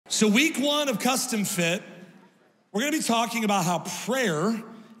So week one of Custom Fit, we're gonna be talking about how prayer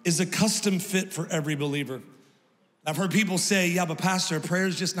is a custom fit for every believer. I've heard people say, yeah, but pastor, prayer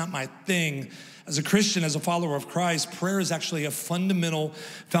is just not my thing. As a Christian, as a follower of Christ, prayer is actually a fundamental,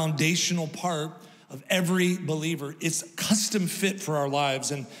 foundational part of every believer. It's custom fit for our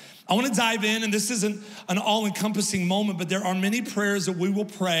lives. And I want to dive in, and this isn't an all-encompassing moment, but there are many prayers that we will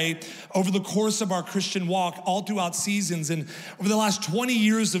pray over the course of our Christian walk, all throughout seasons. And over the last 20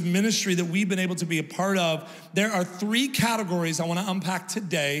 years of ministry that we've been able to be a part of, there are three categories I want to unpack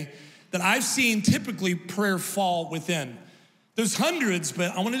today that I've seen typically prayer fall within. There's hundreds,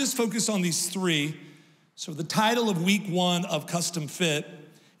 but I want to just focus on these three. So the title of week one of Custom Fit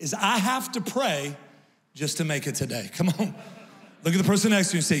is I Have to Pray Just to Make It Today. Come on. Look at the person next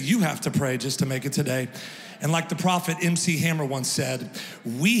to you and say, you have to pray just to make it today. And like the prophet MC Hammer once said,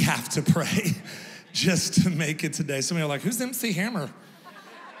 we have to pray just to make it today. Some of you are like, who's MC Hammer?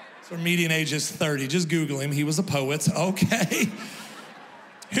 So our median age is 30. Just Google him. He was a poet. Okay.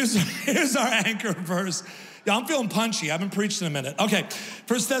 Here's our anchor verse. Yeah, I'm feeling punchy. I haven't preached in a minute. Okay,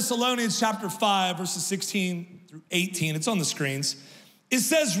 1 Thessalonians chapter 5, verses 16 through 18. It's on the screens. It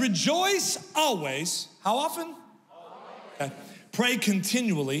says, rejoice always. How often? Okay. Pray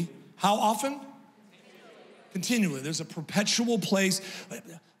continually. How often? Continually. There's a perpetual place.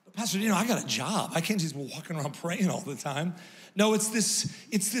 Pastor, I got a job. I can't just be walking around praying all the time. No, it's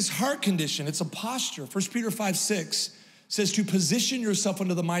this heart condition. It's a posture. 1 Peter 5:6 says to position yourself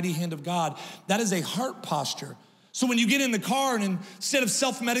under the mighty hand of God. That is a heart posture. So when you get in the car and instead of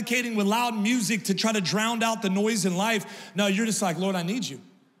self-medicating with loud music to try to drown out the noise in life, no, you're just like, Lord, I need you.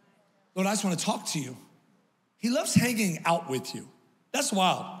 Lord, I just want to talk to you. He loves hanging out with you. That's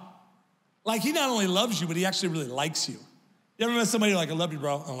wild. Like he not only loves you, but he actually really likes you. You ever met somebody like, I love you,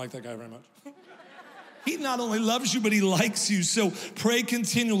 bro? I don't like that guy very much. He not only loves you, but he likes you. So pray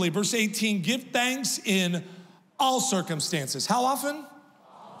continually. Verse 18, give thanks in all circumstances. How often?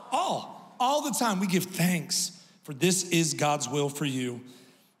 All the time we give thanks, for this is God's will for you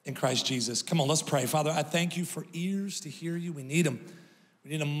in Christ Jesus. Come on, let's pray. Father, I thank you for ears to hear you. We need them. We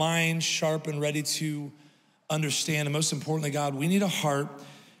need a mind sharp and ready to understand. And most importantly, God, we need a heart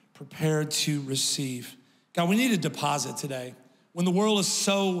prepared to receive. God, we need a deposit today. When the world is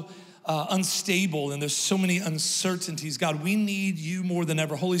so unstable and there's so many uncertainties, God, we need you more than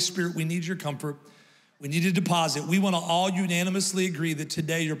ever. Holy Spirit, we need your comfort. We need a deposit. We want to all unanimously agree that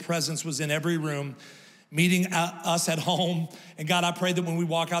today your presence was in every room, meeting us at home. And God, I pray that when we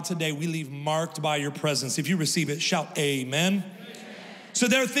walk out today, we leave marked by your presence. If you receive it, shout amen. So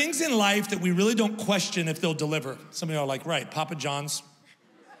there are things in life that we really don't question if they'll deliver. Some of you are like, right, Papa John's,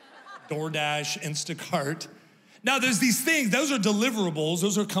 DoorDash, Instacart. Now there's these things, those are deliverables.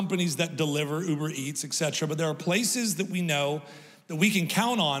 Those are companies that deliver, Uber Eats, etc. But there are places that we know that we can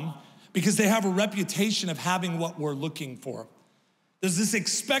count on because they have a reputation of having what we're looking for. There's this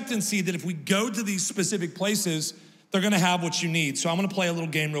expectancy that if we go to these specific places, they're gonna have what you need. So I'm gonna play a little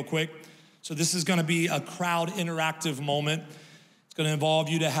game real quick. So this is gonna be a crowd interactive moment. It's gonna involve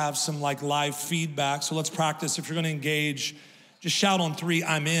you to have some like live feedback. So let's practice. If you're gonna engage, just shout on three,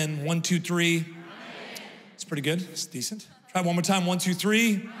 I'm in. 1, 2, 3. It's pretty good, it's decent. Try one more time, 1, 2,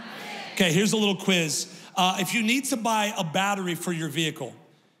 3. Okay, here's a little quiz. If you need to buy a battery for your vehicle,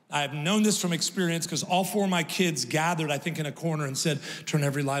 I have known this from experience because all 4 of my kids gathered, I think, in a corner and said, turn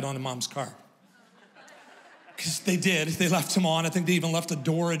every light on in mom's car. Because they did, they left them on. I think they even left a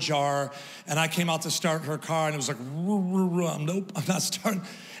door ajar. And I came out to start her car and it was like, nope, I'm not starting.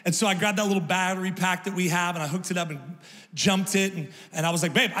 And so I grabbed that little battery pack that we have and I hooked it up and jumped it. And I was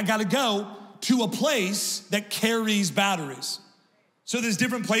like, babe, I gotta go to a place that carries batteries. So there's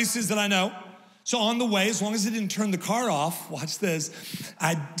different places that I know. So on the way, as long as it didn't turn the car off, watch this,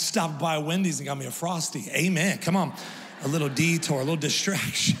 I stopped by Wendy's and got me a Frosty. Amen, come on. A little detour, a little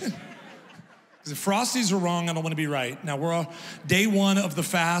distraction. Because if Frosties are wrong, I don't want to be right. Now we're on day 1 of the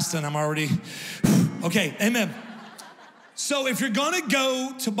fast and I'm already, okay, amen. So if you're gonna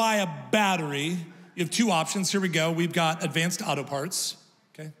go to buy a battery, you have 2 options. Here we go. We've got Advanced Auto Parts,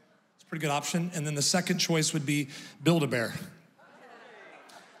 okay? It's a pretty good option. And then the second choice would be Build-A-Bear.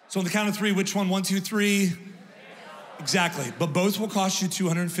 So on the count of 3, which one? 1, 2, 3. Exactly, but both will cost you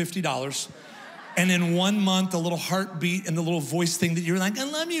 $250. And in 1 month, the little heartbeat and the little voice thing that you're like, I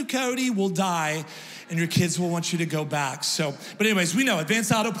love you, Cody, will die. And your kids will want you to go back. So, but anyways, we know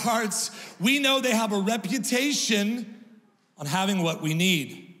Advanced Auto Parts, we know they have a reputation on having what we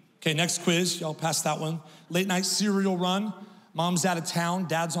need. Okay, next quiz, y'all pass that one. Late night cereal run. Mom's out of town,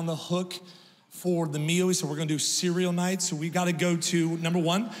 dad's on the hook for the meal. So we're gonna do cereal night. So we gotta go to, number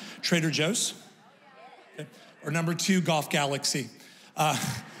 1, Trader Joe's. Okay. Or number 2, Golf Galaxy.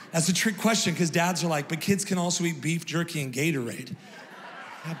 That's a trick question because dads are like, but kids can also eat beef jerky and Gatorade.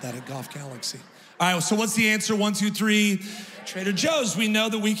 Have that at Golf Galaxy. All right, so what's the answer? 1, 2, 3. Trader Joe's, we know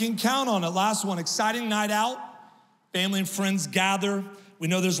that we can count on it. Last one, exciting night out. Family and friends gather. We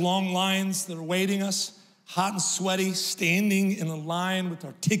know there's long lines that are waiting us, hot and sweaty, standing in a line with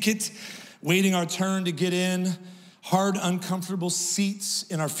our ticket, waiting our turn to get in. Hard, uncomfortable seats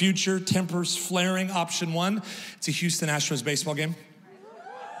in our future, tempers flaring. Option 1, it's a Houston Astros baseball game.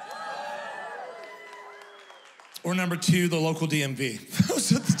 Or number 2, the local DMV.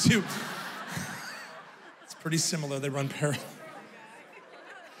 Those are the two. It's pretty similar, they run parallel.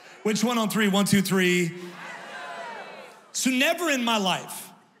 Which one on 3? 1, 2, 3. So never in my life,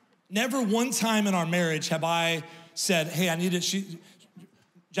 never one time in our marriage have I said, hey, I need it.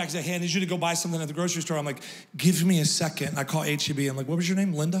 Jackie said, hey, I need you to go buy something at the grocery store. I'm like, give me a second. I call HEB. I'm like, what was your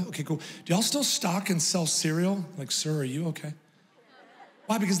name? Linda? Okay, cool. Do y'all still stock and sell cereal? I'm like, sir, are you okay?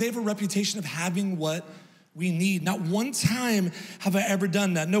 Why? Because they have a reputation of having what we need. Not one time have I ever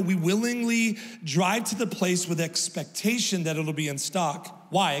done that. No, we willingly drive to the place with expectation that it'll be in stock.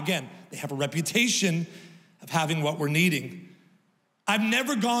 Why? Again, they have a reputation of having what we're needing. I've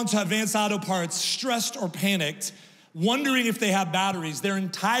never gone to Advanced Auto Parts stressed or panicked, wondering if they have batteries. Their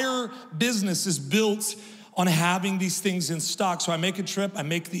entire business is built on having these things in stock. So I make a trip, I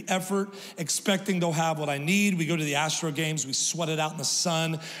make the effort, expecting they'll have what I need. We go to the Astro games, we sweat it out in the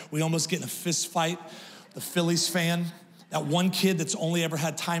sun. We almost get in a fist fight. The Phillies fan, that one kid that's only ever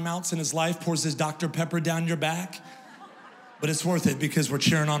had timeouts in his life, pours his Dr. Pepper down your back. But it's worth it because we're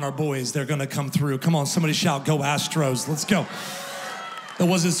cheering on our boys. They're gonna come through. Come on, somebody shout, go Astros, let's go. That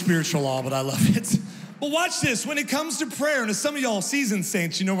wasn't spiritual law, but I love it. But watch this, when it comes to prayer, and as some of y'all seasoned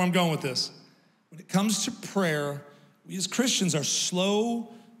saints, you know where I'm going with this. When it comes to prayer, we as Christians are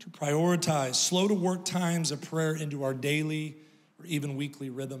slow to prioritize, slow to work times of prayer into our daily or even weekly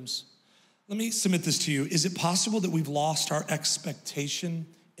rhythms. Let me submit this to you. Is it possible that we've lost our expectation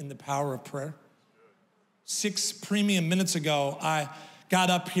in the power of prayer? 6 premium minutes ago, I got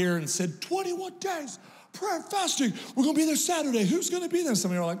up here and said, 21 days, prayer and fasting. We're gonna be there Saturday. Who's gonna be there?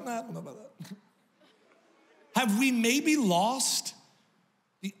 Some of you are like, nah, I don't know about that. Have we maybe lost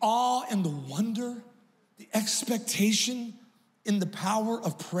the awe and the wonder, the expectation in the power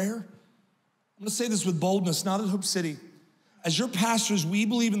of prayer? I'm gonna say this with boldness, not at Hope City. As your pastors, we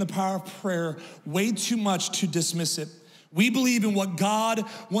believe in the power of prayer way too much to dismiss it. We believe in what God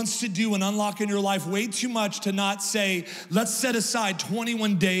wants to do and unlock in your life way too much to not say, let's set aside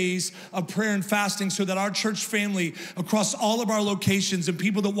 21 days of prayer and fasting so that our church family across all of our locations and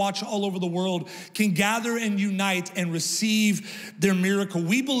people that watch all over the world can gather and unite and receive their miracle.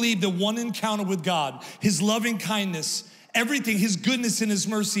 We believe that one encounter with God, his loving kindness, everything, his goodness and his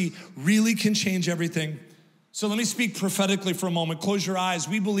mercy really can change everything. So let me speak prophetically for a moment. Close your eyes.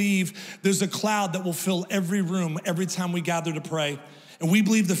 We believe there's a cloud that will fill every room every time we gather to pray. And we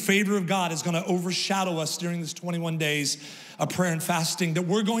believe the favor of God is gonna overshadow us during this 21 days of prayer and fasting, that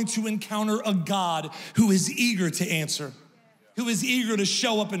we're going to encounter a God who is eager to answer, who is eager to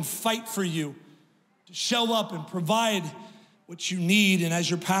show up and fight for you, to show up and provide what you need. And as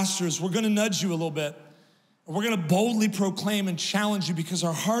your pastors, we're gonna nudge you a little bit. We're gonna boldly proclaim and challenge you because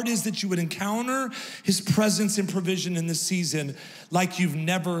our heart is that you would encounter his presence and provision in this season like you've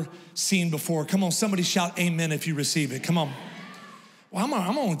never seen before. Come on, somebody shout amen if you receive it. Come on. Well,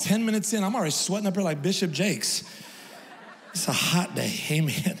 I'm only 10 minutes in. I'm already sweating up here like Bishop Jakes. It's a hot day,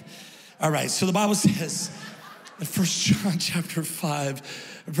 amen. All right, so the Bible says in 1 John chapter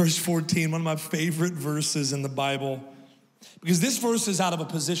 5, verse 14, one of my favorite verses in the Bible, because this verse is out of a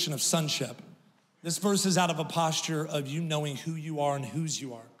position of sonship. This verse is out of a posture of you knowing who you are and whose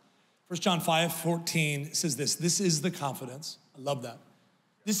you are. 1 John 5:14 says this is the confidence. I love that.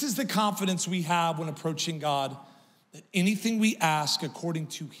 This is the confidence we have when approaching God, that anything we ask according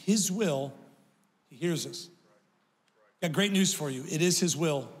to his will, he hears us. Got great news for you. It is his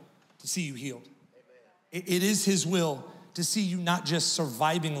will to see you healed. It is his will to see you not just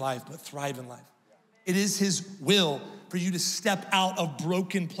surviving life, but thrive in life. It is his will for you to step out of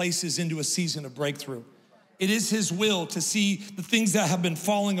broken places into a season of breakthrough. It is his will to see the things that have been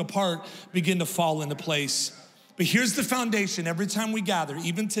falling apart begin to fall into place. But here's the foundation. Every time we gather,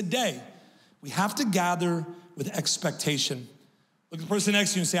 even today, we have to gather with expectation. Look at the person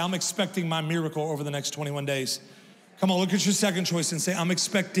next to you and say, I'm expecting my miracle over the next 21 days. Come on, look at your second choice and say, I'm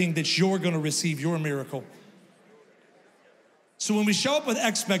expecting that you're gonna receive your miracle. So when we show up with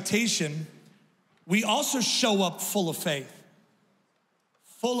expectation, we also show up full of faith,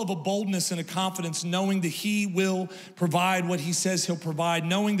 full of a boldness and a confidence, knowing that he will provide what he says he'll provide,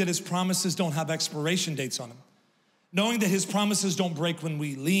 knowing that his promises don't have expiration dates on them, knowing that his promises don't break when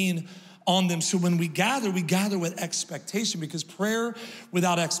we lean on them. So when we gather with expectation, because prayer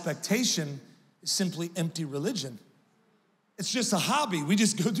without expectation is simply empty religion. It's just a hobby. We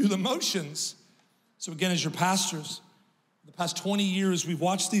just go through the motions. So again, as your pastors, the past 20 years, we've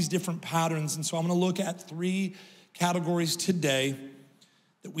watched these different patterns. And so I'm gonna look at 3 categories today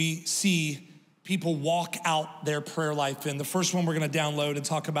that we see people walk out their prayer life in. The first one we're gonna download and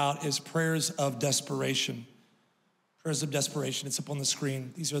talk about is prayers of desperation. Prayers of desperation, it's up on the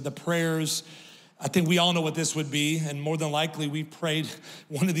screen. These are the prayers, I think we all know what this would be, and more than likely we prayed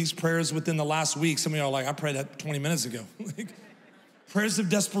one of these prayers within the last week. Some of y'all are like, I prayed that 20 minutes ago. Prayers of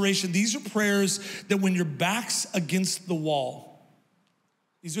desperation, these are prayers that when your back's against the wall,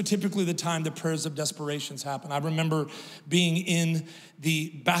 these are typically the time that prayers of desperations happen. I remember being in the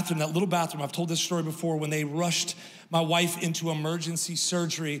bathroom, that little bathroom. I've told this story before, when they rushed my wife into emergency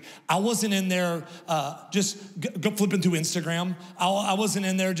surgery. I wasn't in there just flipping through Instagram. I wasn't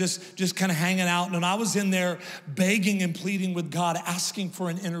in there just kind of hanging out. No, I was in there begging and pleading with God, asking for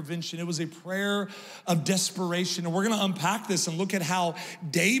an intervention. It was a prayer of desperation. And we're gonna unpack this and look at how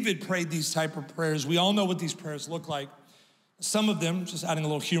David prayed these type of prayers. We all know what these prayers look like. Some of them, just adding a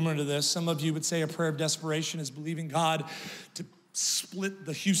little humor into this, some of you would say a prayer of desperation is believing God to split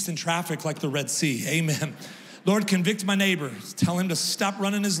the Houston traffic like the Red Sea. Amen. Lord, convict my neighbor. Tell him to stop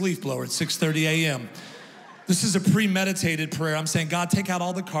running his leaf blower at 6:30 a.m. This is a premeditated prayer. I'm saying, God, take out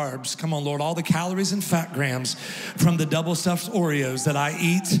all the carbs. Come on, Lord, all the calories and fat grams from the double stuffed Oreos that I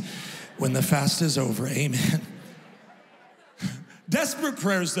eat when the fast is over. Amen. Desperate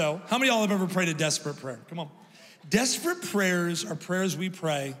prayers, though. How many of y'all have ever prayed a desperate prayer? Come on. Desperate prayers are prayers we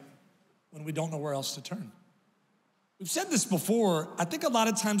pray when we don't know where else to turn. We've said this before. I think a lot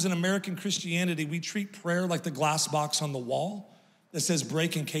of times in American Christianity, we treat prayer like the glass box on the wall that says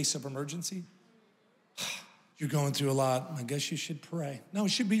break in case of emergency. You're going through a lot. I guess you should pray. No,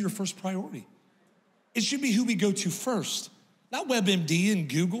 it should be your first priority. It should be who we go to first, not WebMD and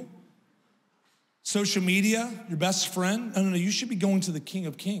Google, social media, your best friend. No, you should be going to the King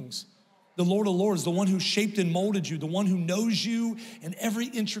of Kings, the Lord of Lords, the one who shaped and molded you, the one who knows you in every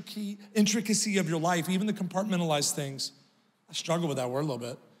intricacy of your life, even the compartmentalized things. I struggle with that word a little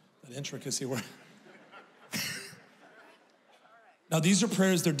bit, that intricacy word. Now, these are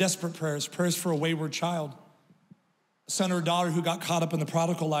prayers, they're desperate prayers, prayers for a wayward child, a son or a daughter who got caught up in the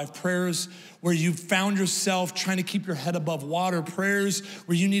prodigal life, prayers where you found yourself trying to keep your head above water, prayers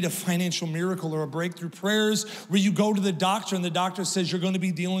where you need a financial miracle or a breakthrough, prayers where you go to the doctor and the doctor says you're going to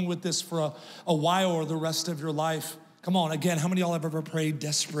be dealing with this for a while or the rest of your life. Come on, again, how many of y'all have ever prayed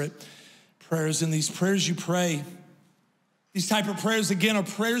desperate prayers? And these prayers you pray, these type of prayers, again, are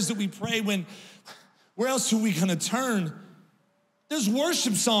prayers that we pray when, where else are we gonna turn? There's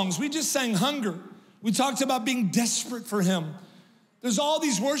worship songs. We just sang Hunger. We talked about being desperate for him. There's all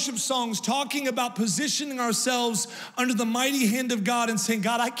these worship songs talking about positioning ourselves under the mighty hand of God and saying,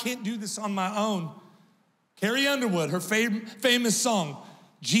 God, I can't do this on my own. Carrie Underwood, her famous song,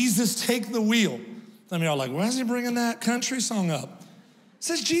 Jesus, Take the Wheel. Some of y'all are like, why is he bringing that country song up? It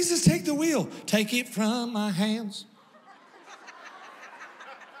says, Jesus, take the wheel. Take it from my hands.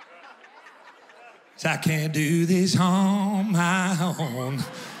 I can't do this on my own.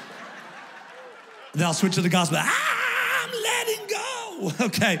 Then I'll switch to the gospel. I'm letting go.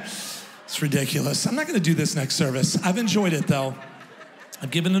 Okay, it's ridiculous. I'm not gonna do this next service. I've enjoyed it though.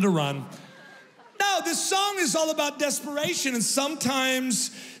 I've given it a run. No, this song is all about desperation, and sometimes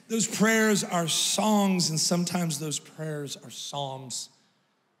those prayers are songs and sometimes those prayers are psalms.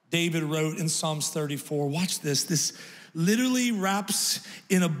 David wrote in Psalms 34, watch this. This literally wraps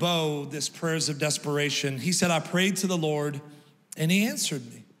in a bow this prayers of desperation. He said, I prayed to the Lord and he answered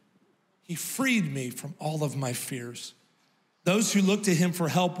me. He freed me from all of my fears. Those who look to him for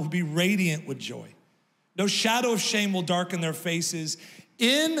help will be radiant with joy. No shadow of shame will darken their faces.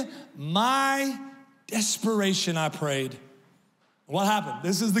 In my desperation, I prayed. What happened?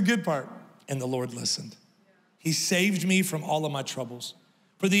 This is the good part. And the Lord listened. He saved me from all of my troubles.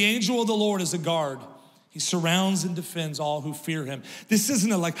 For the angel of the Lord is a guard. He surrounds and defends all who fear him. This isn't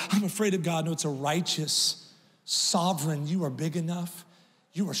like, I'm afraid of God. No, it's a righteous, sovereign. You are big enough.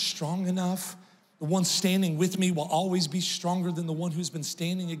 You are strong enough. The one standing with me will always be stronger than the one who's been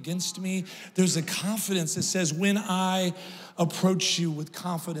standing against me. There's a confidence that says, when I approach you with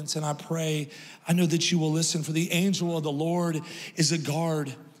confidence and I pray, I know that you will listen. For the angel of the Lord is a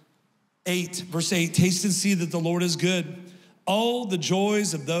guard. 8, verse 8, taste and see that the Lord is good. Oh, the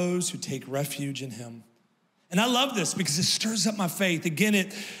joys of those who take refuge in him. And I love this because it stirs up my faith. Again,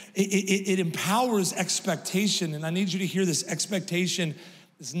 it empowers expectation. And I need you to hear this. Expectation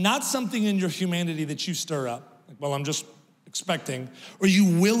is not something in your humanity that you stir up. Well, I'm just expecting. Or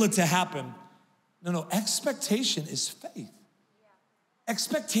you will it to happen. No, expectation is faith.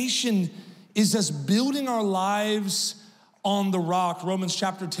 Expectation is us building our lives on the rock. Romans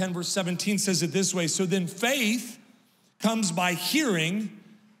chapter 10, verse 17 says it this way. So then faith comes by hearing,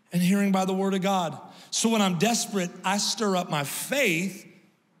 and hearing by the word of God. So when I'm desperate, I stir up my faith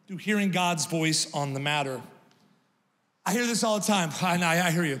through hearing God's voice on the matter. I hear this all the time.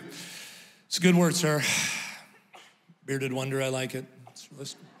 I hear you. It's a good word, sir. Bearded wonder, I like it.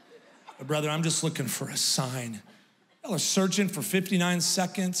 But brother, I'm just looking for a sign. Y'all are searching for 59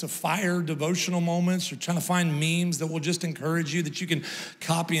 seconds of fire devotional moments. You're trying to find memes that will just encourage you that you can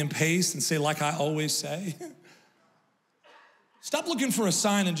copy and paste and say, like I always say. Stop looking for a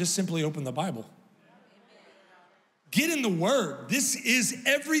sign and just simply open the Bible. Get in the Word. This is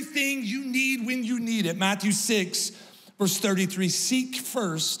everything you need when you need it. Matthew 6, verse 33, seek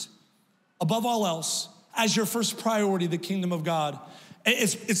first, above all else, as your first priority, the kingdom of God.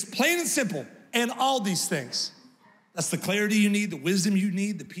 It's plain and simple, and all these things. That's the clarity you need, the wisdom you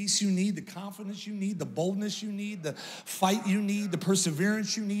need, the peace you need, the confidence you need, the boldness you need, the fight you need, the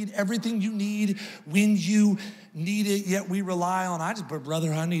perseverance you need, everything you need when you need it, yet we rely on, but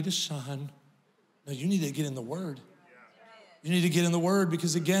brother, I need a son. No, you need to get in the Word. You need to get in the Word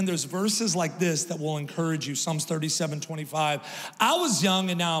because, again, there's verses like this that will encourage you. Psalms 37:25. I was young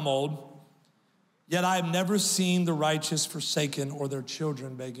and now I'm old, yet I have never seen the righteous forsaken or their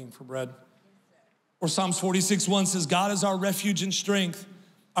children begging for bread. Or Psalms 46:1 says, God is our refuge and strength,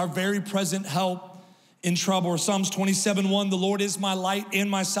 our very present help in trouble. Or Psalms 27:1, the Lord is my light and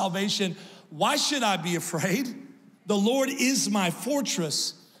my salvation. Why should I be afraid? The Lord is my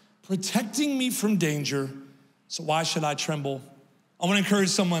fortress, protecting me from danger. So why should I tremble? I want to encourage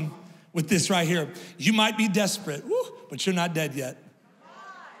someone with this right here. You might be desperate, but you're not dead yet.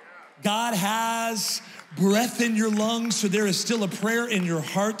 God has breath in your lungs, so there is still a prayer in your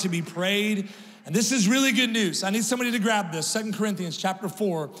heart to be prayed. And this is really good news. I need somebody to grab this. 2 Corinthians chapter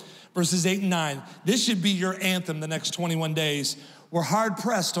 4, verses 8 and 9. This should be your anthem the next 21 days. We're hard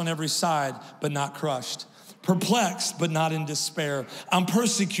pressed on every side, but not crushed. Perplexed, but not in despair. I'm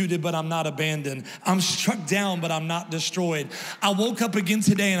persecuted, but I'm not abandoned. I'm struck down, but I'm not destroyed. I woke up again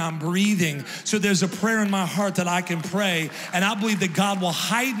today and I'm breathing. So there's a prayer in my heart that I can pray. And I believe that God will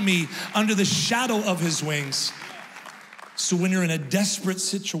hide me under the shadow of his wings. So when you're in a desperate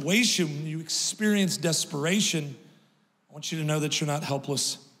situation, when you experience desperation, I want you to know that you're not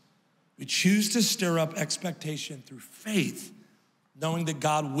helpless. We choose to stir up expectation through faith, knowing that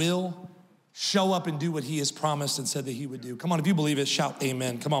God will show up and do what he has promised and said that he would do. Come on, if you believe it, shout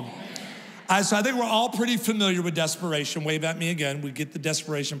amen. Come on. So I think we're all pretty familiar with desperation. Wave at me again. We get the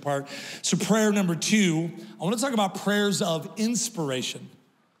desperation part. So prayer number 2, I want to talk about prayers of inspiration.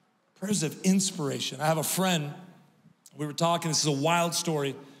 Prayers of inspiration. I have a friend. We were talking, this is a wild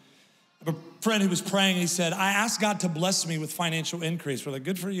story. I have a friend who was praying, and he said, I asked God to bless me with financial increase. We're like,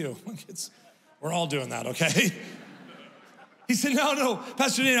 good for you. We're all doing that, okay? He said, no,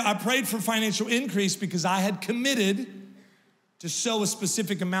 Pastor Daniel, I prayed for financial increase because I had committed to sow a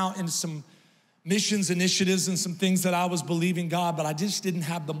specific amount into some missions initiatives and some things that I was believing God, but I just didn't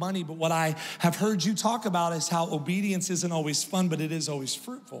have the money. But what I have heard you talk about is how obedience isn't always fun, but it is always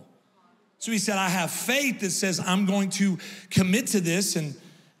fruitful. So he said, I have faith that says I'm going to commit to this, and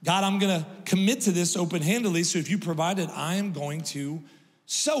God, I'm gonna commit to this open-handedly, so if you provide it, I am going to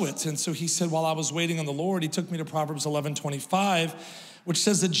sow it. And so he said, while I was waiting on the Lord, he took me to Proverbs 11:25, which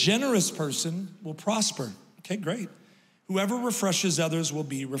says, a generous person will prosper. Okay, great. Whoever refreshes others will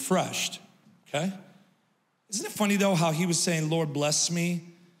be refreshed, okay? Isn't it funny though how he was saying, Lord, bless me,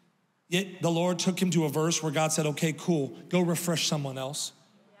 yet the Lord took him to a verse where God said, okay, cool, go refresh someone else.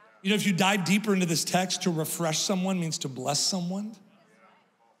 You know, if you dive deeper into this text, to refresh someone means to bless someone.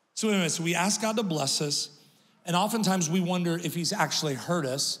 So anyway, so we ask God to bless us, and oftentimes we wonder if he's actually heard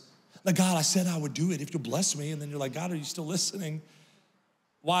us. Like, God, I said I would do it if you'll bless me, and then you're like, God, are you still listening?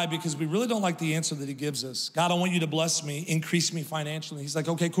 Why? Because we really don't like the answer that he gives us. God, I want you to bless me, increase me financially. He's like,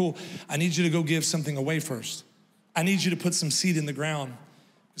 okay, cool. I need you to go give something away first. I need you to put some seed in the ground.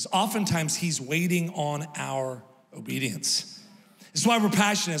 Because oftentimes he's waiting on our obedience. It's why we're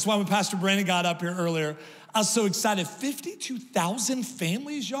passionate. It's why when Pastor Brandon got up here earlier, I was so excited. 52,000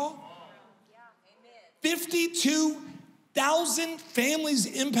 families, y'all. 52,000 families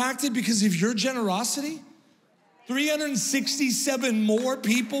impacted because of your generosity. 367 more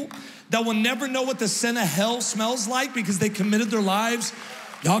people that will never know what the sin of hell smells like because they committed their lives.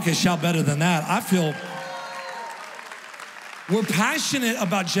 Y'all can shout better than that. I feel we're passionate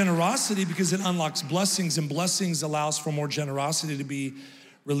about generosity because it unlocks blessings, and blessings allows for more generosity to be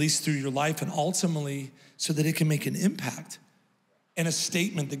released through your life, and ultimately so that it can make an impact and a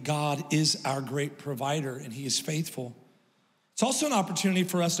statement that God is our great provider and he is faithful. It's also an opportunity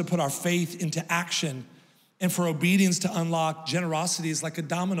for us to put our faith into action and for obedience to unlock generosity. Is like a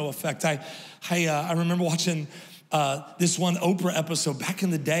domino effect. I remember watching this one Oprah episode back in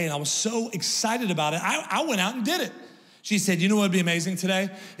the day, and I was so excited about it. I went out and did it. She said, you know what would be amazing today?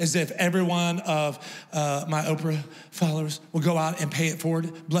 Is if every one of my Oprah followers will go out and pay it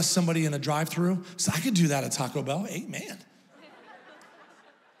forward, bless somebody in a drive-through. So I could do that at Taco Bell. Amen.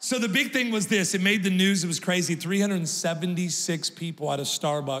 So the big thing was this. It made the news. It was crazy. 376 people at a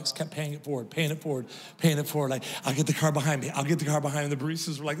Starbucks kept paying it forward, paying it forward, paying it forward. Like, I'll get the car behind me. I'll get the car behind me. The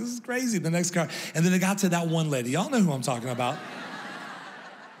baristas were like, this is crazy. The next car. And then it got to that one lady. Y'all know who I'm talking about.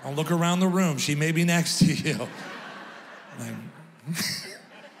 I'll look around the room. She may be next to you.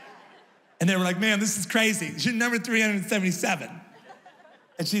 And they were like, man, this is crazy. She's number 377.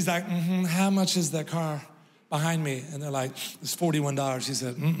 And she's like, how much is that car behind me? And they're like, it's $41. She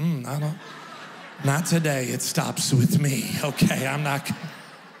said, I don't, not today. It stops with me. Okay, I'm not.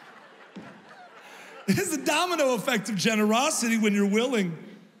 There's a domino effect of generosity when you're willing.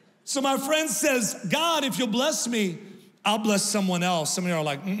 So my friend says, God, if you'll bless me, I'll bless someone else. Some of you are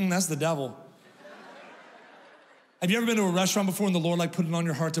like, that's the devil. Have you ever been to a restaurant before and the Lord like put it on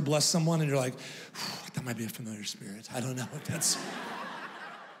your heart to bless someone and you're like, that might be a familiar spirit. I don't know if that's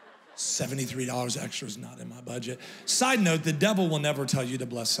 $73 extra is not in my budget. Side note, the devil will never tell you to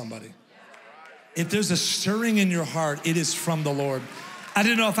bless somebody. If there's a stirring in your heart, it is from the Lord. I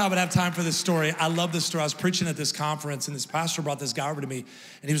didn't know if I would have time for this story. I love this story. I was preaching at this conference and this pastor brought this guy over to me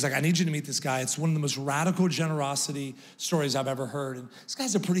and he was like, I need you to meet this guy. It's one of the most radical generosity stories I've ever heard. And this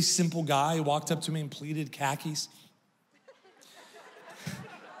guy's a pretty simple guy. He walked up to me in pleated khakis.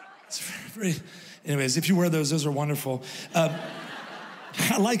 Anyways, if you wear those are wonderful.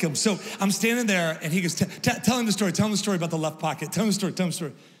 I like him. So I'm standing there and he goes, tell him the story about the left pocket. Tell him the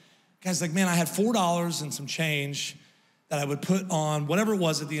story. Guy's like, man, I had $4 and some change that I would put on, whatever it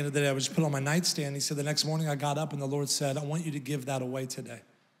was at the end of the day, I would just put on my nightstand. He said, the next morning I got up and the Lord said, I want you to give that away today.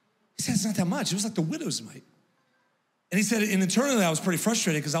 He said, it's not that much. It was like the widow's mite. And he said, and internally I was pretty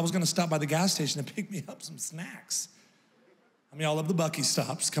frustrated because I was gonna stop by the gas station and pick me up some snacks. I mean, I love the Buc-ee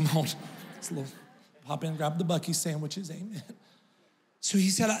stops. Come on. It's a little, pop in, grab the Buc-ee sandwiches, amen. So he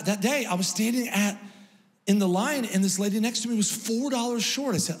said, that day I was standing in the line and this lady next to me was $4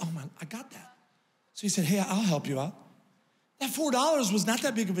 short. I said, oh man, I got that. So he said, hey, I'll help you out. That $4 was not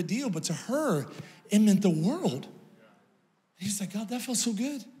that big of a deal, but to her, it meant the world. And he's like, God, that felt so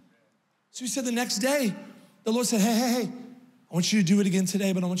good. So he said the next day, the Lord said, hey, I want you to do it again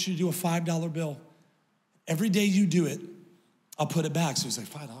today, but I want you to do a $5 bill. Every day you do it, I'll put it back. So he's like,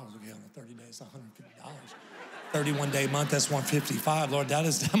 $5, okay, on 30 days, $150. 31-day month, that's $155. Lord,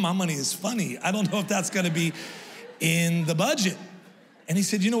 my money is funny. I don't know if that's gonna be in the budget. And he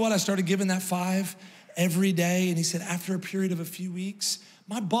said, you know what? I started giving that $5 every day. And he said, after a period of a few weeks,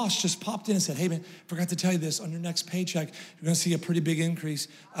 my boss just popped in and said, hey man, forgot to tell you this, on your next paycheck, you're gonna see a pretty big increase.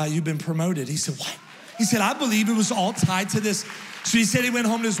 You've been promoted. He said, what? He said, I believe it was all tied to this. So he said he went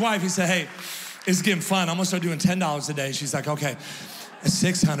home to his wife. He said, hey, it's getting fun. I'm gonna start doing $10 a day. She's like, okay, that's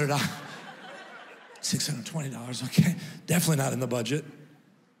 $600. $620, okay. Definitely not in the budget.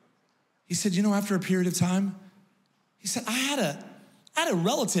 He said, you know, after a period of time, he said, I had a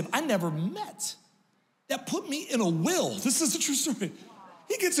relative I never met that put me in a will. This is a true story.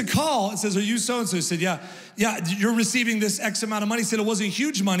 He gets a call and says, are you so-and-so? He said, yeah, you're receiving this X amount of money. He said, it wasn't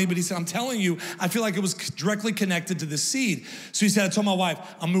huge money, but he said, I'm telling you, I feel like it was directly connected to the seed. So he said, I told my wife,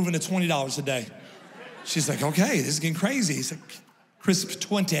 I'm moving to $20 a day. She's like, okay, this is getting crazy. He said, crisp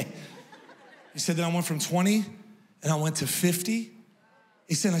 20. He said, then I went from 20 and I went to 50.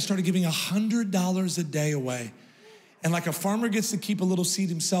 He said, I started giving $100 a day away. And like a farmer gets to keep a little seed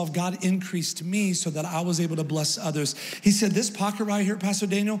himself, God increased me so that I was able to bless others. He said, this pocket right here, Pastor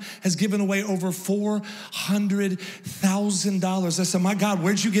Daniel, has given away over $400,000. I said, my God,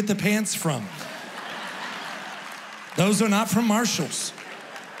 where'd you get the pants from? Those are not from Marshall's.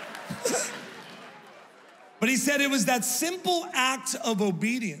 But he said it was that simple act of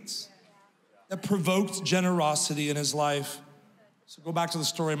obedience that provoked generosity in his life. So go back to the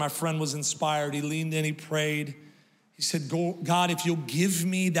story. My friend was inspired. He leaned in, he prayed. He said, God, if you'll give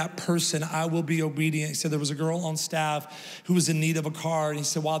me that person, I will be obedient. He said there was a girl on staff who was in need of a car. And he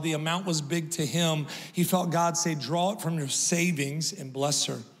said, while the amount was big to him, he felt God say, draw it from your savings and bless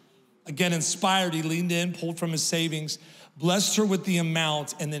her. Again, inspired, he leaned in, pulled from his savings, blessed her with the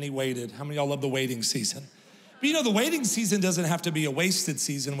amount, and then he waited. How many of y'all love the waiting season? But you know, the waiting season doesn't have to be a wasted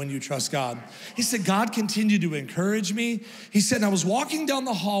season when you trust God. He said, God continued to encourage me. He said, I was walking down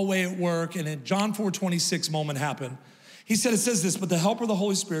the hallway at work, and a John 4:26 moment happened. He said, it says this, but the helper, the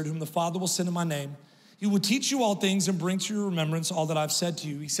Holy Spirit, whom the Father will send in my name, he will teach you all things and bring to your remembrance all that I've said to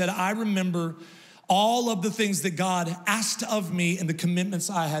you. He said, I remember all of the things that God asked of me and the commitments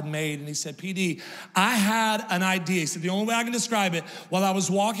I had made. And he said, PD, I had an idea. He said, the only way I can describe it, while I was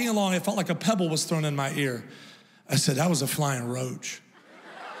walking along, it felt like a pebble was thrown in my ear. I said, that was a flying roach.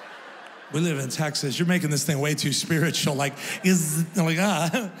 We live in Texas. You're making this thing way too spiritual. He said,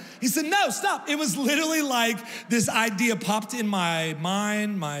 no, stop. It was literally like this idea popped in my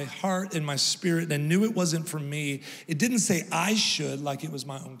mind, my heart, and my spirit, and I knew it wasn't for me. It didn't say I should, like it was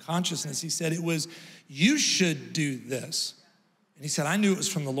my own consciousness. He said it was, you should do this. And he said, I knew it was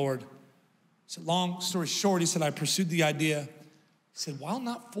from the Lord. He said, long story short, he said, I pursued the idea. He said, while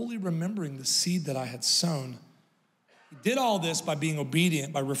not fully remembering the seed that I had sown, he did all this by being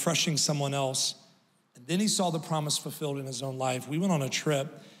obedient, by refreshing someone else. And then he saw the promise fulfilled in his own life. We went on a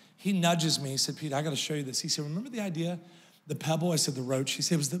trip. He nudges me. He said, Pete, I got to show you this. He said, remember the idea? The pebble? I said, the roach. He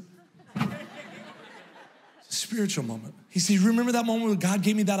said, it was the spiritual moment. He said, you remember that moment where God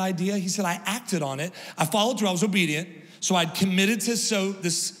gave me that idea? He said, I acted on it. I followed through. I was obedient. So I'd committed to sow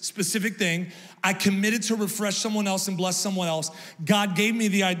this specific thing. I committed to refresh someone else and bless someone else. God gave me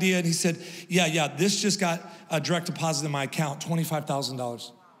the idea, and he said, yeah, this just got a direct deposit in my account,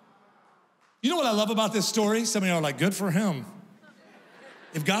 $25,000. You know what I love about this story? Some of you are like, good for him.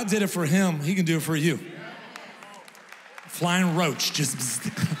 If God did it for him, he can do it for you. Flying roach, just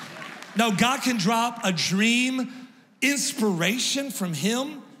no, God can drop a dream, inspiration from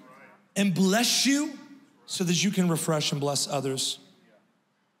him and bless you so that you can refresh and bless others.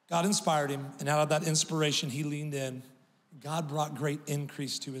 God inspired him, and out of that inspiration, he leaned in. God brought great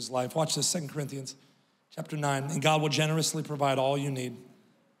increase to his life. Watch this, 2 Corinthians chapter 9. And God will generously provide all you need.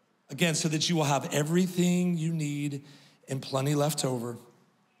 Again, so that you will have everything you need and plenty left over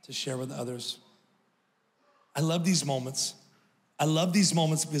to share with others. I love these moments. I love these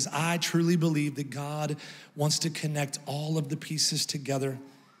moments because I truly believe that God wants to connect all of the pieces together.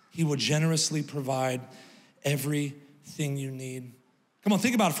 He will generously provide everything you need. Come on,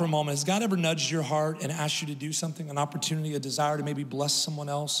 think about it for a moment. Has God ever nudged your heart and asked you to do something, an opportunity, a desire to maybe bless someone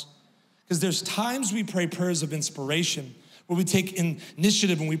else? Because there's times we pray prayers of inspiration where we take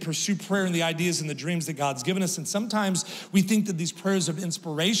initiative and we pursue prayer and the ideas and the dreams that God's given us. And sometimes we think that these prayers of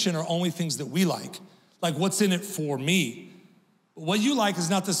inspiration are only things that we like what's in it for me. But what you like is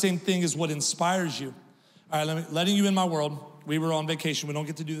not the same thing as what inspires you. All right, letting you in my world. We were on vacation. We don't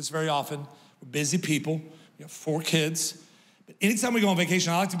get to do this very often. We're busy people. We have 4 kids. But anytime we go on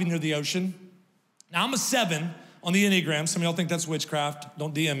vacation, I like to be near the ocean. Now, I'm a 7 on the Enneagram. Some of y'all think that's witchcraft.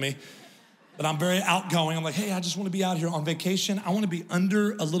 Don't DM me. But I'm very outgoing. I'm like, hey, I just want to be out here on vacation. I want to be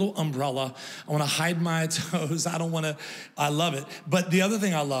under a little umbrella. I want to hide my toes. I love it. But the other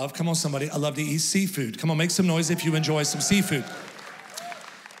thing I love, come on somebody, I love to eat seafood. Come on, make some noise if you enjoy some seafood.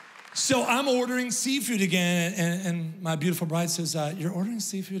 So I'm ordering seafood again, and my beautiful bride says, you're ordering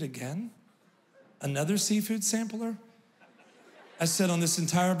seafood again? Another seafood sampler? I said, on this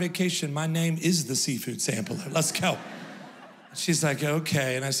entire vacation, my name is the seafood sampler. Let's go. She's like,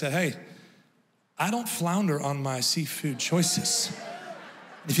 okay. And I said, hey, I don't flounder on my seafood choices.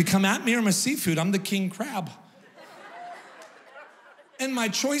 If you come at me or my seafood, I'm the king crab. And my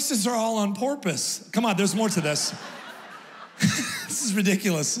choices are all on purpose. Come on, there's more to this. This is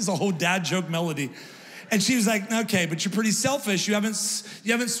ridiculous. This is a whole dad joke melody. And she was like, okay, but you're pretty selfish. You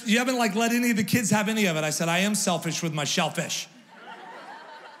haven't like let any of the kids have any of it. I said, I am selfish with my shellfish.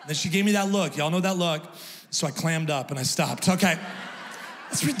 And then she gave me that look. Y'all know that look. So I clammed up and I stopped. Okay.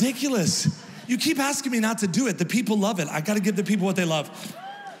 That's ridiculous. You keep asking me not to do it. The people love it. I got to give the people what they love.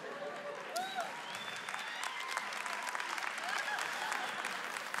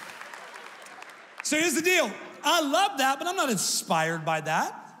 So here's the deal. I love that, but I'm not inspired by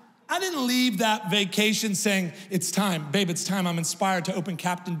that. I didn't leave that vacation saying, it's time. Babe, it's time. I'm inspired to open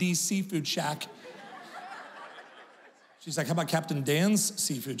Captain D's Seafood Shack. She's like, how about Captain Dan's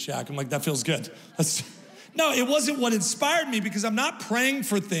Seafood Shack? I'm like, that feels good. No, it wasn't what inspired me because I'm not praying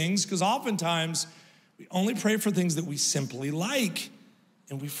for things because oftentimes we only pray for things that we simply like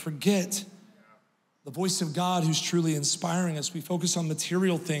and we forget the voice of God who's truly inspiring us. We focus on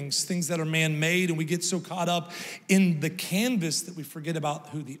material things, things that are man-made, and we get so caught up in the canvas that we forget about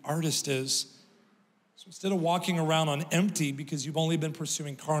who the artist is. So instead of walking around on empty because you've only been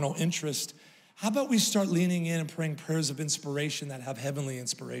pursuing carnal interest, how about we start leaning in and praying prayers of inspiration that have heavenly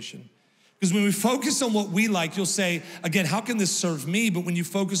inspiration? Because when we focus on what we like, you'll say, again, how can this serve me? But when you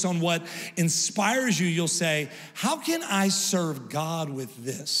focus on what inspires you, you'll say, how can I serve God with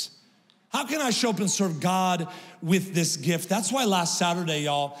this? How can I show up and serve God with this gift? That's why last Saturday,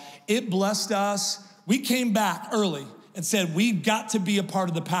 y'all, it blessed us. We came back early and said, we've got to be a part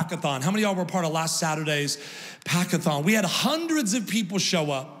of the Packathon. How many of y'all were part of last Saturday's Packathon? We had hundreds of people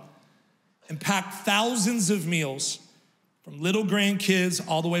show up and pack thousands of meals, from little grandkids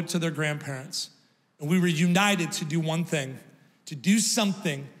all the way up to their grandparents. And we were united to do one thing, to do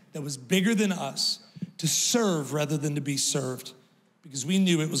something that was bigger than us, to serve rather than to be served, because we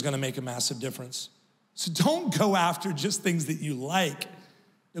knew it was gonna make a massive difference. So don't go after just things that you like.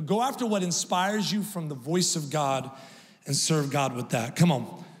 No, go after what inspires you from the voice of God and serve God with that. Come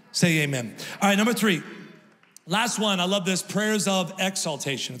on, say amen. All right, number 3. Last one, I love this, prayers of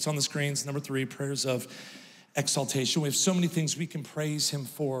exaltation. It's on the screens, number 3, prayers of exaltation. We have so many things we can praise him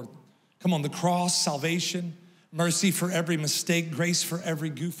for. Come on, the cross, salvation, mercy for every mistake, grace for every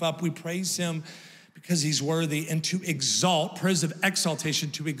goof up. We praise him because he's worthy. And to exalt, prayers of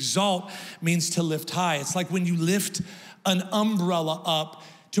exaltation, to exalt means to lift high. It's like when you lift an umbrella up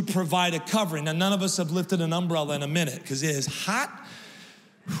to provide a covering. Now, none of us have lifted an umbrella in a minute because it is hot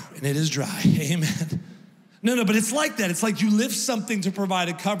and it is dry, amen. No, but it's like that. It's like you lift something to provide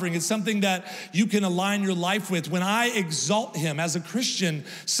a covering. It's something that you can align your life with. When I exalt him as a Christian,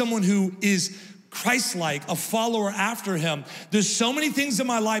 someone who is Christ-like, a follower after him, there's so many things in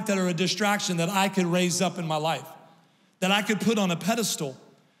my life that are a distraction that I could raise up in my life, that I could put on a pedestal.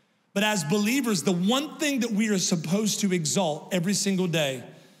 But as believers, the one thing that we are supposed to exalt every single day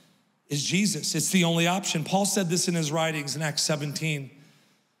is Jesus. It's the only option. Paul said this in his writings in Acts 17,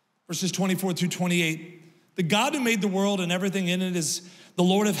 verses 24 through 28. The God who made the world and everything in it is the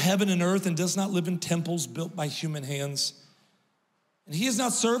Lord of heaven and earth and does not live in temples built by human hands. And he is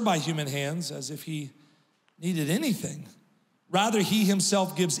not served by human hands as if he needed anything. Rather, he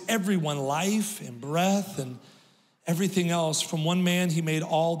himself gives everyone life and breath and everything else. From one man, he made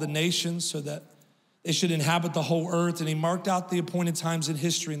all the nations so that they should inhabit the whole earth. And he marked out the appointed times in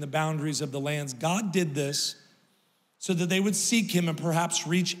history and the boundaries of the lands. God did this so that they would seek him and perhaps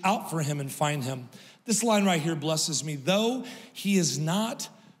reach out for him and find him. This line right here blesses me. Though he is not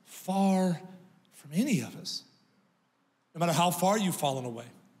far from any of us, no matter how far you've fallen away,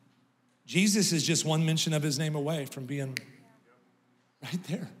 Jesus is just one mention of his name away from being right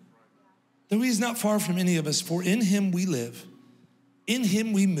there. Though he's not far from any of us, for in him we live, in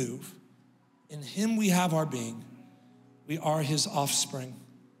him we move, in him we have our being. We are his offspring.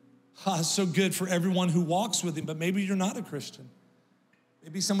 It's so good for everyone who walks with him, but maybe you're not a Christian.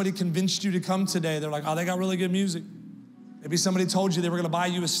 Maybe somebody convinced you to come today. They're like, oh, they got really good music. Maybe somebody told you they were gonna buy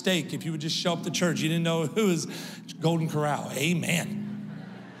you a steak if you would just show up to church. You didn't know who was Golden Corral. Amen.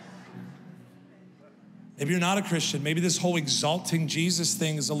 Maybe you're not a Christian. Maybe this whole exalting Jesus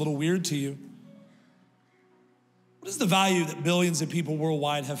thing is a little weird to you. What is the value that billions of people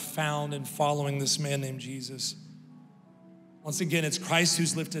worldwide have found in following this man named Jesus? Once again, it's Christ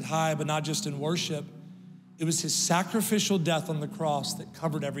who's lifted high, but not just in worship. It was his sacrificial death on the cross that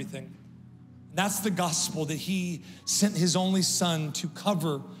covered everything. And that's the gospel, that he sent his only son to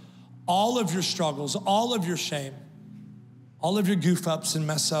cover all of your struggles, all of your shame, all of your goof ups and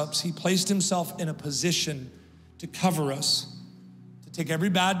mess ups. He placed himself in a position to cover us, to take every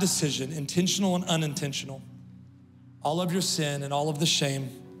bad decision, intentional and unintentional, all of your sin and all of the shame.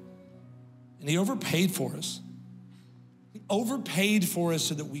 And he overpaid for us. He overpaid for us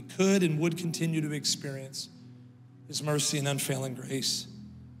so that we could and would continue to experience his mercy and unfailing grace.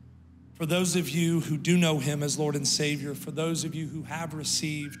 For those of you who do know him as Lord and Savior, for those of you who have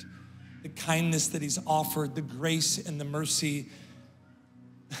received the kindness that he's offered, the grace and the mercy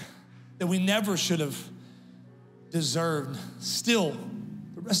that we never should have deserved, still,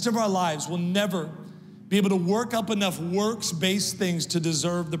 the rest of our lives will never be able to work up enough works-based things to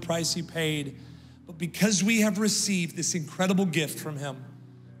deserve the price he paid. But because we have received this incredible gift from him,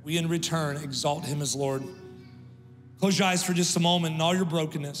 we in return exalt him as Lord. Close your eyes for just a moment, and all your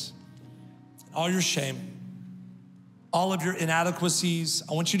brokenness, all your shame, all of your inadequacies.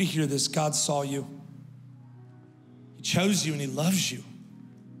 I want you to hear this. God saw you. He chose you and he loves you.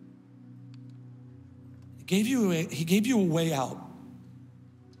 He gave you a way out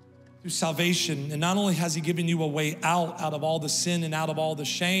through salvation. And not only has he given you a way out of all the sin and out of all the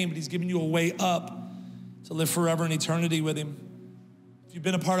shame, but he's given you a way up to live forever in eternity with him. If you've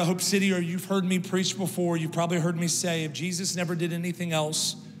been a part of Hope City or you've heard me preach before, you've probably heard me say, if Jesus never did anything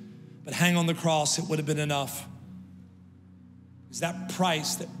else but hang on the cross, it would have been enough. Because that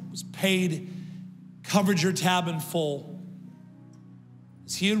price that was paid covered your tab in full.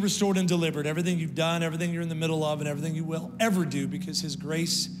 He's healed, restored, and delivered everything you've done, everything you're in the middle of, and everything you will ever do, because his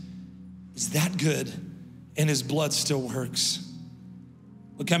grace is that good and his blood still works.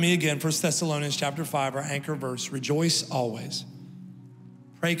 Look at me again, 1 Thessalonians chapter 5, our anchor verse. Rejoice always.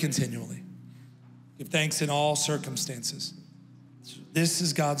 Pray continually. Give thanks in all circumstances. This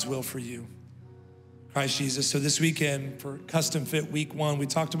is God's will for you, Christ Jesus. So this weekend for Custom Fit Week 1, we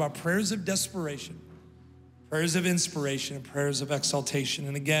talked about prayers of desperation, prayers of inspiration, and prayers of exaltation.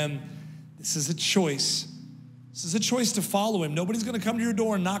 And again, this is a choice. This is a choice to follow him. Nobody's gonna come to your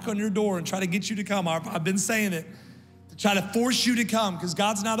door and knock on your door and try to get you to come. I've been saying it, to try to force you to come, because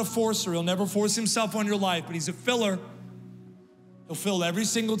God's not a forcer. He'll never force himself on your life, but he's a filler. He'll fill every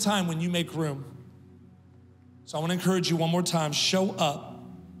single time when you make room. So I wanna encourage you one more time, show up.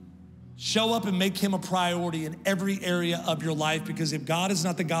 Show up and make him a priority in every area of your life, because if God is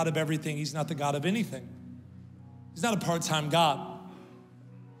not the God of everything, he's not the God of anything. He's not a part-time God.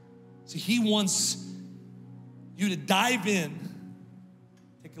 So he wants you to dive in,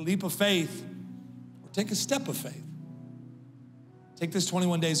 take a leap of faith, or take a step of faith. Take this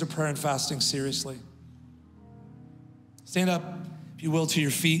 21 days of prayer and fasting seriously. Stand up, if you will, to your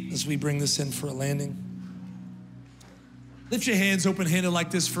feet as we bring this in for a landing. Lift your hands open-handed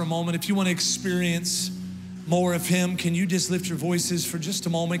like this for a moment. If you want to experience more of him, can you just lift your voices for just a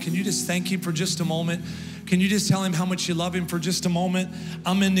moment? Can you just thank him for just a moment? Can you just tell him how much you love him for just a moment?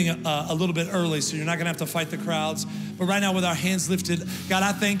 I'm ending a little bit early, so you're not gonna have to fight the crowds. But right now with our hands lifted, God,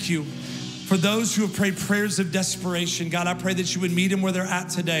 I thank you for those who have prayed prayers of desperation. God, I pray that you would meet them where they're at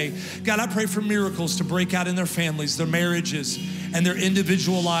today. God, I pray for miracles to break out in their families, their marriages, and their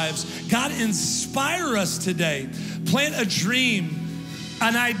individual lives. God, inspire us today. Plant a dream,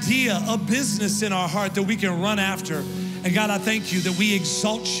 an idea, a business in our heart that we can run after. And God, I thank you that we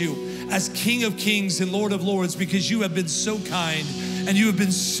exalt you as King of Kings and Lord of Lords, because you have been so kind and you have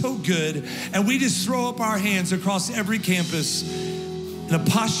been so good. And we just throw up our hands across every campus in a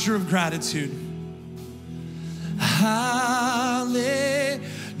posture of gratitude. Hallelujah.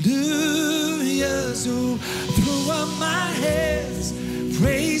 So throw up my hands,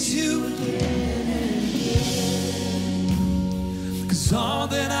 praise you again and again. 'Cause all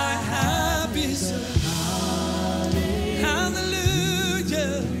that I have is a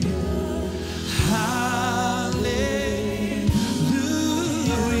hallelujah. Hallelujah.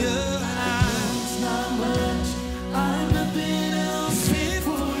 It's not much, I've not been fit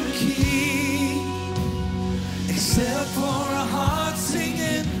for a king, except for a heart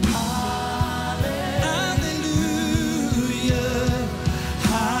singing hallelujah,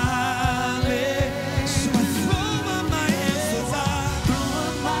 hallelujah. So I throw up my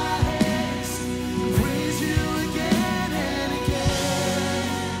hands, praise you again and again.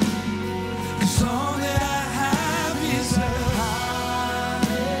 'Cause all that I have is a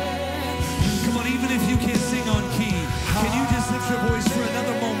hallelujah. Come on, even if you can't sing on key, can you just lift your voice for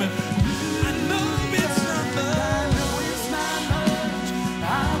another moment? I know it's not much,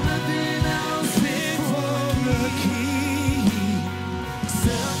 I've not been fit for a king,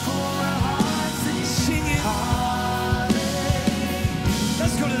 except for a heart singing hallelujah.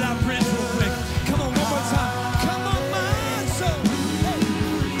 Let's go to that bridge real quick. Come on, one more time. Come on, my soul.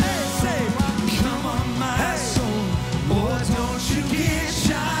 Hey, say, come on, my soul. Oh, don't you get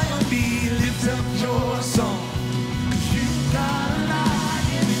shy on me. Lift up your song. 'Cause you got a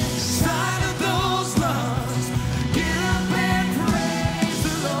lion inside of those lungs. Get up and praise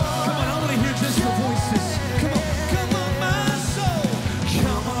the Lord. Come on, I want to hear just your voices. Come on, my soul.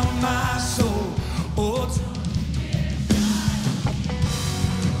 Come on, my soul. Oh,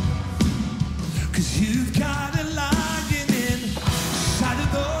 'cause you've got a lion inside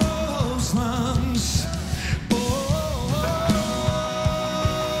of those lungs. Oh,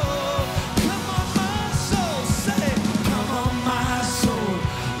 come on, my soul. Say, come on, my soul.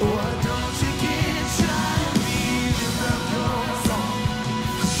 Oh, don't you get shy on me. Lift up your song.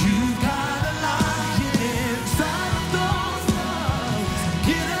 'Cause you've got a lion inside of those lungs.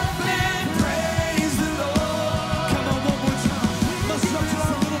 Get up and praise the Lord. Come on, one more time. Let's start to a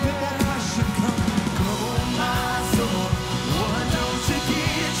little bit more passion. Come on, my soul. Oh, don't you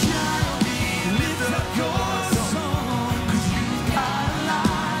get shy on me. Lift up your song. 'Cause you've got a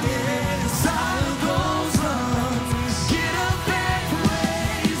lion inside of those lungs. Get up and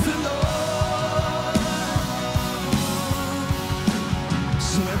praise the Lord.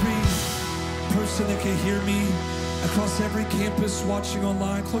 So every person that can hear me across every campus watching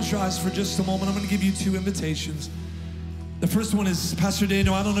online, close your eyes for just a moment. I'm going to give you 2 invitations. The first one is, Pastor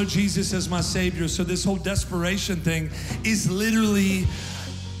Daniel, I don't know Jesus as my Savior, so this whole desperation thing is that's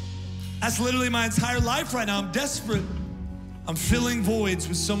literally my entire life right now. I'm desperate. I'm filling voids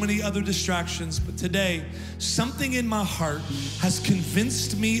with so many other distractions, but today, something in my heart has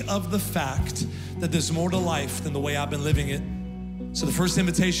convinced me of the fact that there's more to life than the way I've been living it. So the first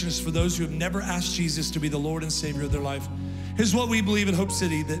invitation is for those who have never asked Jesus to be the Lord and Savior of their life. Here's what we believe at Hope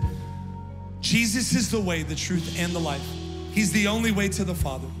City, that Jesus is the way, the truth, and the life. He's the only way to the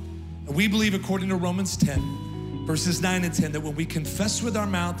Father. And we believe, according to Romans 10, verses 9 and 10, that when we confess with our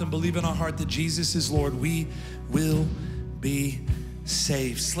mouth and believe in our heart that Jesus is Lord, we will be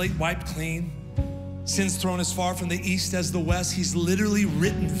saved. Slate wiped clean, sins thrown as far from the east as the west. He's literally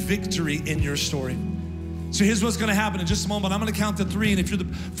written victory in your story. So here's what's gonna happen in just a moment. I'm gonna count to 3, and if you're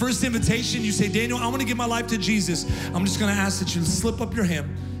the first invitation, you say, Daniel, I wanna give my life to Jesus. I'm just gonna ask that you slip up your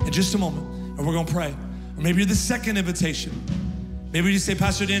hand in just a moment, and we're gonna pray. Or maybe you're the second invitation. Maybe you say,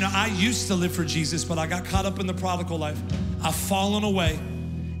 Pastor Daniel, I used to live for Jesus, but I got caught up in the prodigal life. I've fallen away.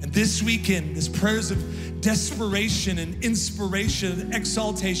 And this weekend, this prayers of desperation and inspiration and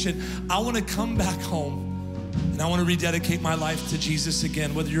exaltation, I want to come back home and I want to rededicate my life to Jesus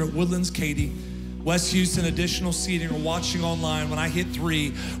again. Whether you're at Woodlands, Katy, West Houston, additional seating, or watching online, when I hit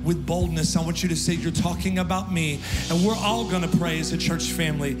 3 with boldness, I want you to say, you're talking about me. And we're all gonna pray as a church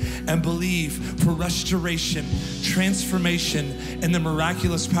family and believe for restoration, transformation, and the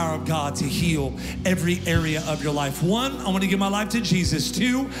miraculous power of God to heal every area of your life. 1, I wanna give my life to Jesus.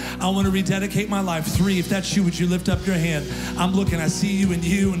 2, I wanna rededicate my life. 3, if that's you, would you lift up your hand? I'm looking, I see you and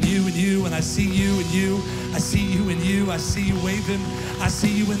you and you and you, and I see you and you. I see you and you. I see you waving. I see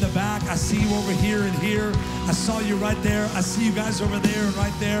you in the back. I see you over here and here. I saw you right there. I see you guys over there and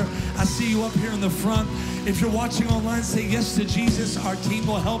right there. I see you up here in the front. If you're watching online, say yes to Jesus. Our team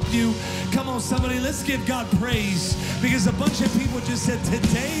will help you. Come on, somebody, let's give God praise, because a bunch of people just said,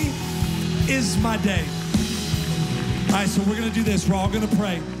 today is my day. All right, so we're gonna do this. We're all gonna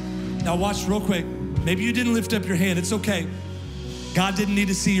pray. Now watch real quick. Maybe you didn't lift up your hand. It's okay. God didn't need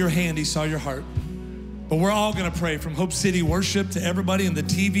to see your hand. He saw your heart. But we're all gonna pray, from Hope City Worship to everybody in the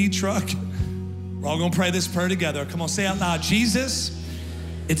TV truck. We're all gonna pray this prayer together. Come on, say out loud. Jesus,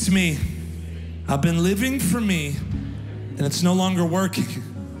 it's me. I've been living for me, and it's no longer working.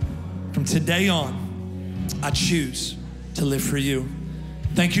 From today on, I choose to live for you.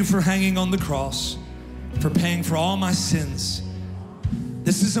 Thank you for hanging on the cross, for paying for all my sins.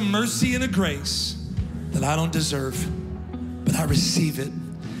 This is a mercy and a grace that I don't deserve, but I receive it.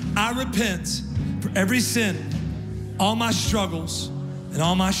 I repent for every sin, all my struggles, and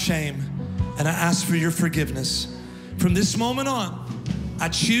all my shame, and I ask for your forgiveness. From this moment on, I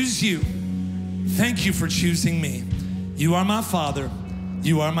choose you. Thank you for choosing me. You are my Father.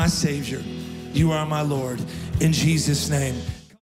 You are my Savior. You are my Lord. In Jesus' name.